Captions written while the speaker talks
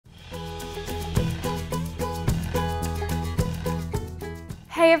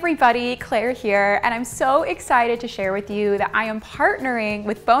Hey everybody, Claire here, and I'm so excited to share with you that I am partnering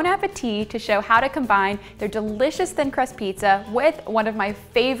with Bon Appetit to show how to combine their delicious thin crust pizza with one of my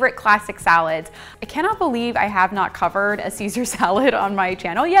favorite classic salads. I cannot believe I have not covered a Caesar salad on my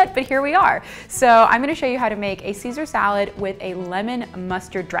channel yet, but here we are. So I'm gonna show you how to make a Caesar salad with a lemon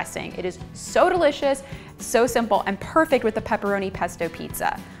mustard dressing. It is so delicious, so simple, and perfect with the pepperoni pesto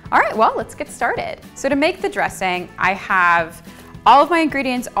pizza. All right, well, let's get started. So to make the dressing, I have all of my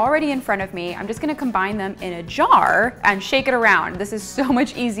ingredients already in front of me. I'm just gonna combine them in a jar and shake it around. This is so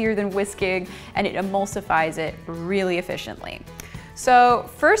much easier than whisking, and it emulsifies it really efficiently. So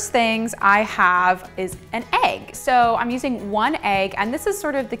first things I have is an egg. So I'm using one egg, and this is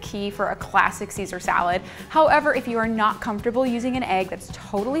sort of the key for a classic Caesar salad. However, if you are not comfortable using an egg, that's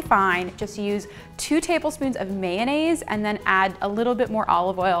totally fine. Just use 2 tablespoons of mayonnaise and then add a little bit more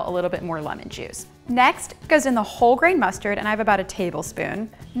olive oil, a little bit more lemon juice. Next goes in the whole grain mustard, and I have about a tablespoon.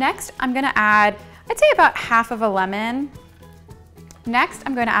 Next, I'm gonna add, I'd say about half of a lemon. Next,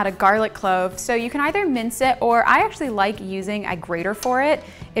 I'm going to add a garlic clove. So you can either mince it, or I actually like using a grater for it.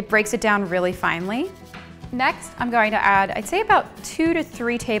 It breaks it down really finely. Next, I'm going to add, I'd say about 2 to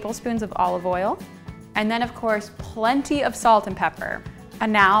 3 tablespoons of olive oil. And then of course, plenty of salt and pepper.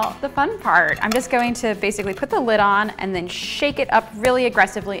 And now the fun part. I'm just going to basically put the lid on and then shake it up really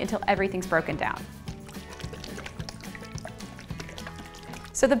aggressively until everything's broken down.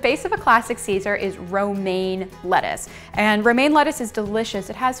 So the base of a classic Caesar is romaine lettuce, and romaine lettuce is delicious.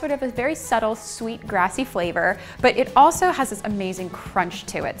 It has sort of a very subtle, sweet, grassy flavor, but it also has this amazing crunch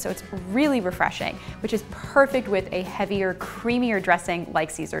to it. So it's really refreshing, which is perfect with a heavier, creamier dressing like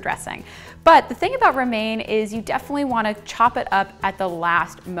Caesar dressing. But the thing about romaine is you definitely want to chop it up at the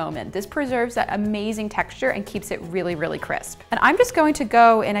last moment. This preserves that amazing texture and keeps it really, really crisp. And I'm just going to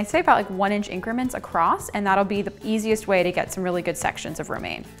go in, I'd say about like 1-inch increments across, and that'll be the easiest way to get some really good sections of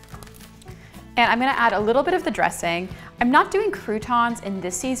romaine. And I'm gonna add a little bit of the dressing. I'm not doing croutons in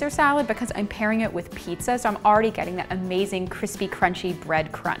this Caesar salad because I'm pairing it with pizza, so I'm already getting that amazing crispy, crunchy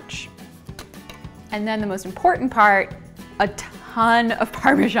bread crunch. And then the most important part, a ton of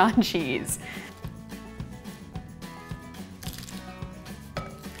Parmesan cheese.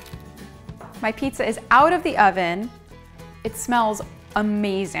 My pizza is out of the oven. It smells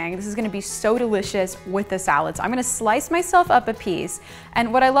amazing. This is gonna be so delicious with the salad. So I'm gonna slice myself up a piece.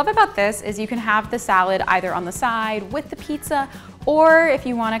 And what I love about this is you can have the salad either on the side with the pizza, or if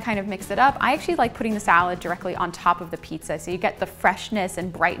you wanna kind of mix it up, I actually like putting the salad directly on top of the pizza. So you get the freshness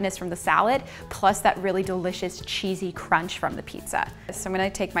and brightness from the salad, plus that really delicious cheesy crunch from the pizza. So I'm gonna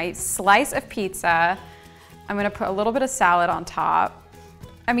take my slice of pizza, I'm gonna put a little bit of salad on top.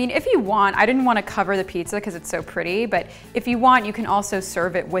 I mean, if you want, I didn't want to cover the pizza because it's so pretty, but if you want, you can also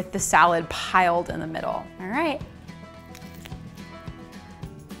serve it with the salad piled in the middle. All right.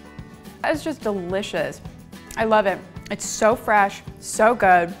 That is just delicious. I love it. It's so fresh, so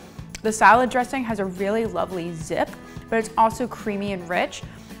good. The salad dressing has a really lovely zip, but it's also creamy and rich.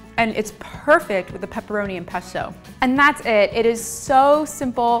 And it's perfect with the pepperoni and pesto. And that's it. It is so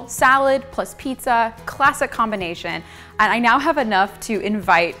simple. Salad plus pizza, classic combination. And I now have enough to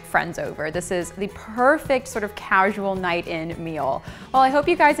invite friends over. This is the perfect sort of casual night-in meal. Well, I hope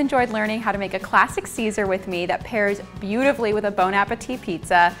you guys enjoyed learning how to make a classic Caesar with me that pairs beautifully with a Bon Appetit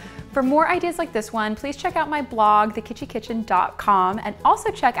pizza. For more ideas like this one, please check out my blog, thekitschykitchen.com, and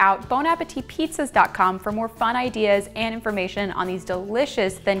also check out bonappetitpizzas.com for more fun ideas and information on these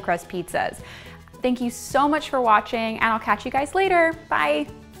delicious thin crust pizzas. Thank you so much for watching, and I'll catch you guys later. Bye.